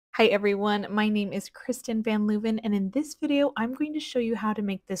Hi everyone, my name is Kristen Van Leuven, and in this video I'm going to show you how to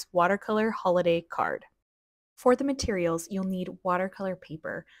make this watercolor holiday card. For the materials, you'll need watercolor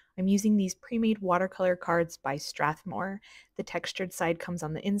paper. I'm using these pre-made watercolor cards by Strathmore. The textured side comes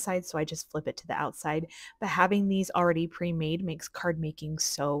on the inside, so I just flip it to the outside, but having these already pre-made makes card making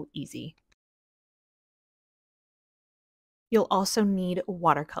so easy. You'll also need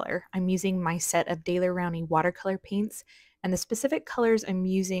watercolor. I'm using my set of Daler Rowney watercolor paints, and the specific colors I'm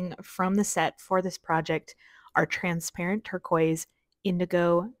using from the set for this project are transparent turquoise,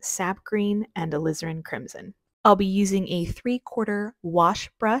 indigo, sap green, and alizarin crimson. I'll be using a 3/4 wash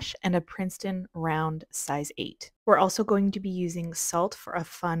brush and a Princeton round size 8. We're also going to be using salt for a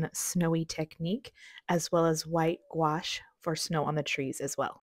fun snowy technique, as well as white gouache for snow on the trees as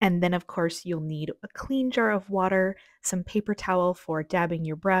well. And then, of course, you'll need a clean jar of water, some paper towel for dabbing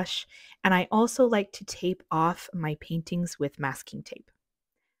your brush, and I also like to tape off my paintings with masking tape.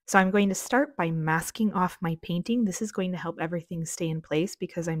 So I'm going to start by masking off my painting. This is going to help everything stay in place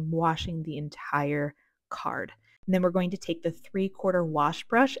because I'm washing the entire card. And then we're going to take the 3/4 wash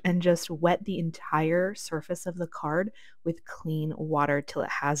brush and just wet the entire surface of the card with clean water till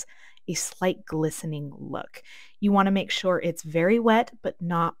it has a slight glistening look. You want to make sure it's very wet but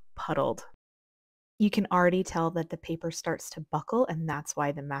not puddled. You can already tell that the paper starts to buckle, and that's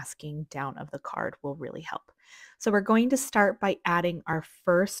why the masking down of the card will really help. So we're going to start by adding our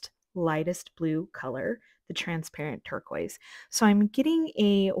first lightest blue color, the transparent turquoise. So I'm getting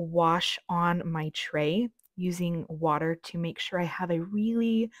a wash on my tray using water to make sure I have a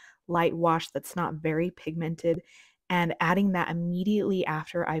really light wash that's not very pigmented, and adding that immediately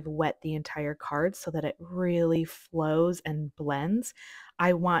after I've wet the entire card so that it really flows and blends.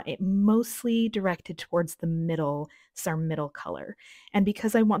 I want it mostly directed towards the middle, it's our middle color. And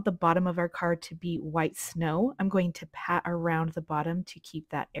because I want the bottom of our card to be white snow, I'm going to pat around the bottom to keep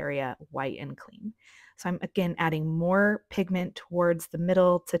that area white and clean. So I'm again adding more pigment towards the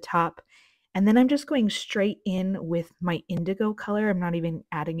middle to top. And then I'm just going straight in with my indigo color. I'm not even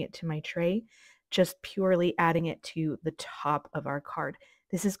adding it to my tray, just purely adding it to the top of our card.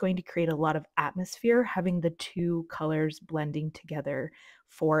 This is going to create a lot of atmosphere, having the two colors blending together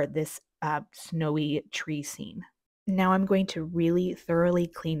for this snowy tree scene. Now I'm going to really thoroughly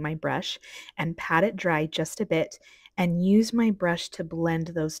clean my brush and pat it dry just a bit and use my brush to blend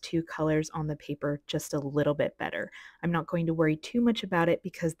those two colors on the paper just a little bit better. I'm not going to worry too much about it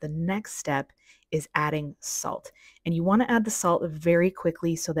because the next step is adding salt. And you want to add the salt very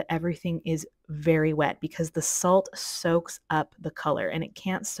quickly so that everything is very wet because the salt soaks up the color, and it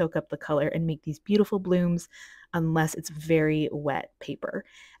can't soak up the color and make these beautiful blooms unless it's very wet paper.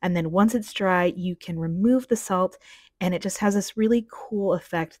 And then once it's dry, you can remove the salt and it just has this really cool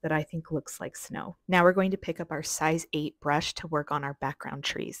effect that I think looks like snow. Now we're going to pick up our size 8 brush to work on our background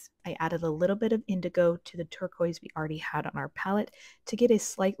trees. I added a little bit of indigo to the turquoise we already had on our palette to get a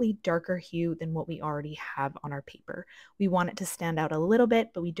slightly darker hue than what we already have on our paper. We want it to stand out a little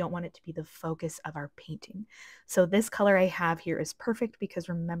bit, but we don't want it to be the focus of our painting. So this color I have here is perfect because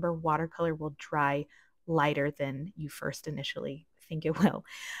remember, watercolor will dry lighter than you first initially think it will.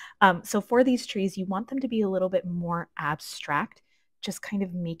 So for these trees, you want them to be a little bit more abstract, just kind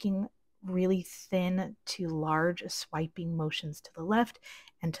of making really thin to large swiping motions to the left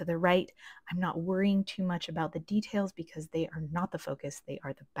and to the right. I'm not worrying too much about the details because they are not the focus, they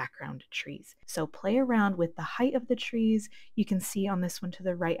are the background trees. So play around with the height of the trees. You can see on this one to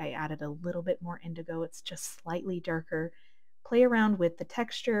the right, I added a little bit more indigo. It's just slightly darker. Play around with the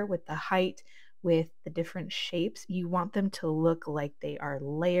texture, with the height, with the different shapes. You want them to look like they are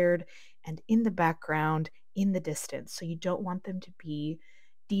layered and in the background, in the distance. So you don't want them to be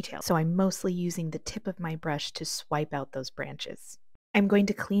detailed. So I'm mostly using the tip of my brush to swipe out those branches. I'm going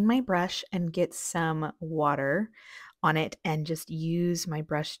to clean my brush and get some water on it and just use my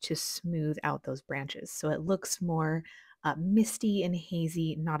brush to smooth out those branches so it looks more misty and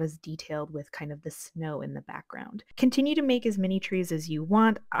hazy, not as detailed with kind of the snow in the background. Continue to make as many trees as you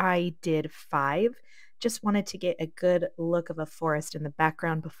want. I did 5. Just wanted to get a good look of a forest in the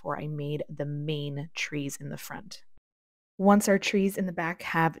background before I made the main trees in the front. Once our trees in the back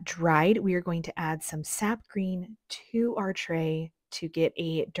have dried, we are going to add some sap green to our tray to get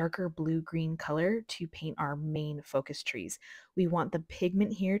a darker blue-green color to paint our main focus trees. We want the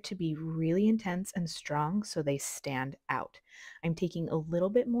pigment here to be really intense and strong so they stand out. I'm taking a little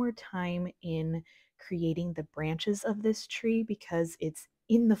bit more time in creating the branches of this tree because it's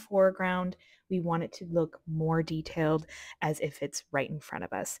in the foreground. We want it to look more detailed as if it's right in front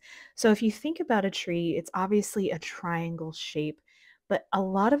of us. So if you think about a tree, it's obviously a triangle shape, but a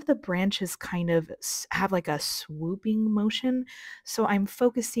lot of the branches kind of have like a swooping motion. So I'm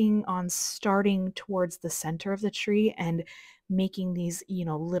focusing on starting towards the center of the tree and making these,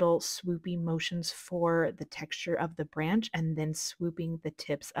 little swoopy motions for the texture of the branch and then swooping the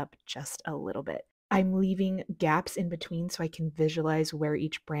tips up just a little bit. I'm leaving gaps in between so I can visualize where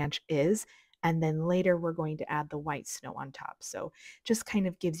each branch is. And then later we're going to add the white snow on top. So just kind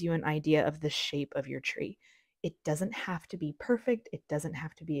of gives you an idea of the shape of your tree. It doesn't have to be perfect. It doesn't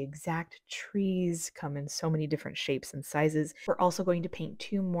have to be exact. Trees come in so many different shapes and sizes. We're also going to paint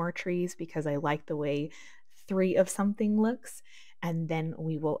two more trees because I like the way three of something looks. And then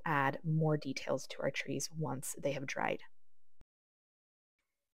we will add more details to our trees once they have dried.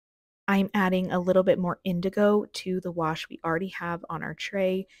 I'm adding a little bit more indigo to the wash we already have on our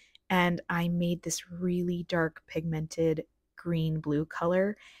tray, and I made this really dark pigmented green blue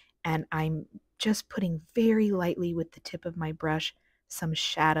color, and I'm just putting very lightly with the tip of my brush some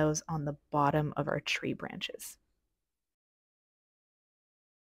shadows on the bottom of our tree branches.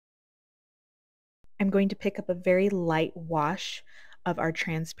 I'm going to pick up a very light wash of our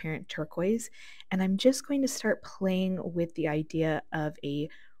transparent turquoise, and I'm just going to start playing with the idea of a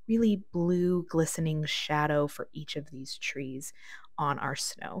really blue glistening shadow for each of these trees on our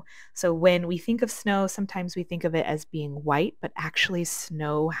snow. So when we think of snow, sometimes we think of it as being white, but actually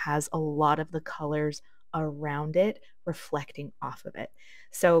snow has a lot of the colors around it reflecting off of it.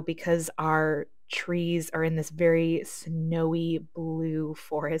 So because our trees are in this very snowy blue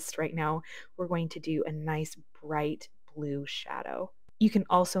forest right now, we're going to do a nice bright blue shadow. You can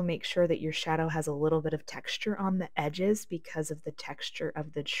also make sure that your shadow has a little bit of texture on the edges because of the texture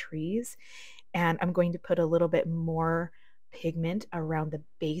of the trees. And I'm going to put a little bit more pigment around the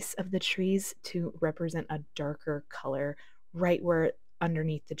base of the trees to represent a darker color right where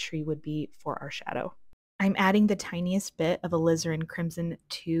underneath the tree would be for our shadow. I'm adding the tiniest bit of alizarin crimson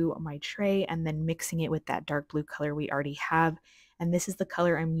to my tray and then mixing it with that dark blue color we already have. And this is the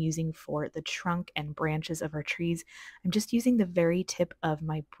color I'm using for the trunk and branches of our trees. I'm just using the very tip of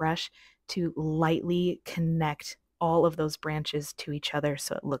my brush to lightly connect all of those branches to each other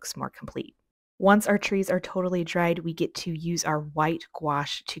so it looks more complete. Once our trees are totally dried, we get to use our white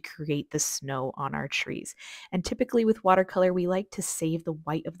gouache to create the snow on our trees. And typically with watercolor, we like to save the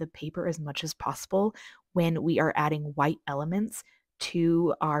white of the paper as much as possible when we are adding white elements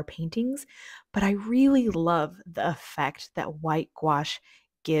to our paintings. But I really love the effect that white gouache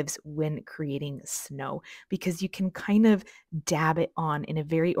gives when creating snow because you can kind of dab it on in a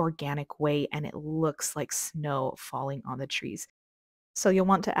very organic way and it looks like snow falling on the trees. So you'll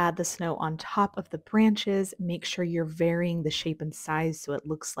want to add the snow on top of the branches. Make sure you're varying the shape and size so it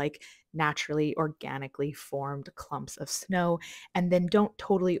looks like naturally, organically formed clumps of snow. And then don't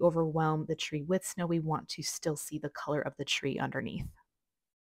totally overwhelm the tree with snow. We want to still see the color of the tree underneath.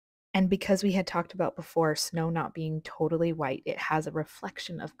 And because we had talked about before snow not being totally white, it has a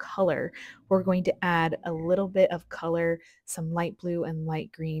reflection of color. We're going to add a little bit of color, some light blue and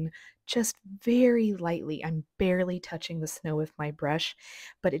light green, just very lightly. I'm barely touching the snow with my brush,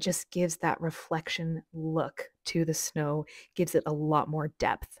 but it just gives that reflection look to the snow, gives it a lot more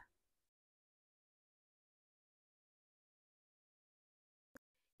depth.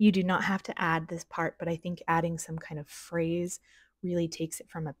 You do not have to add this part, but I think adding some kind of phrase really takes it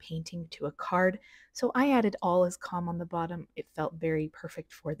from a painting to a card. So I added all is calm on the bottom. It felt very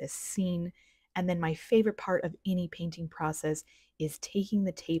perfect for this scene. And then my favorite part of any painting process is taking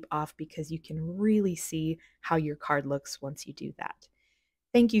the tape off because you can really see how your card looks once you do that.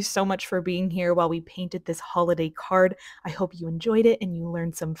 Thank you so much for being here while we painted this holiday card. I hope you enjoyed it and you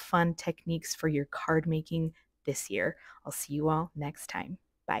learned some fun techniques for your card making this year. I'll see you all next time.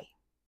 Bye.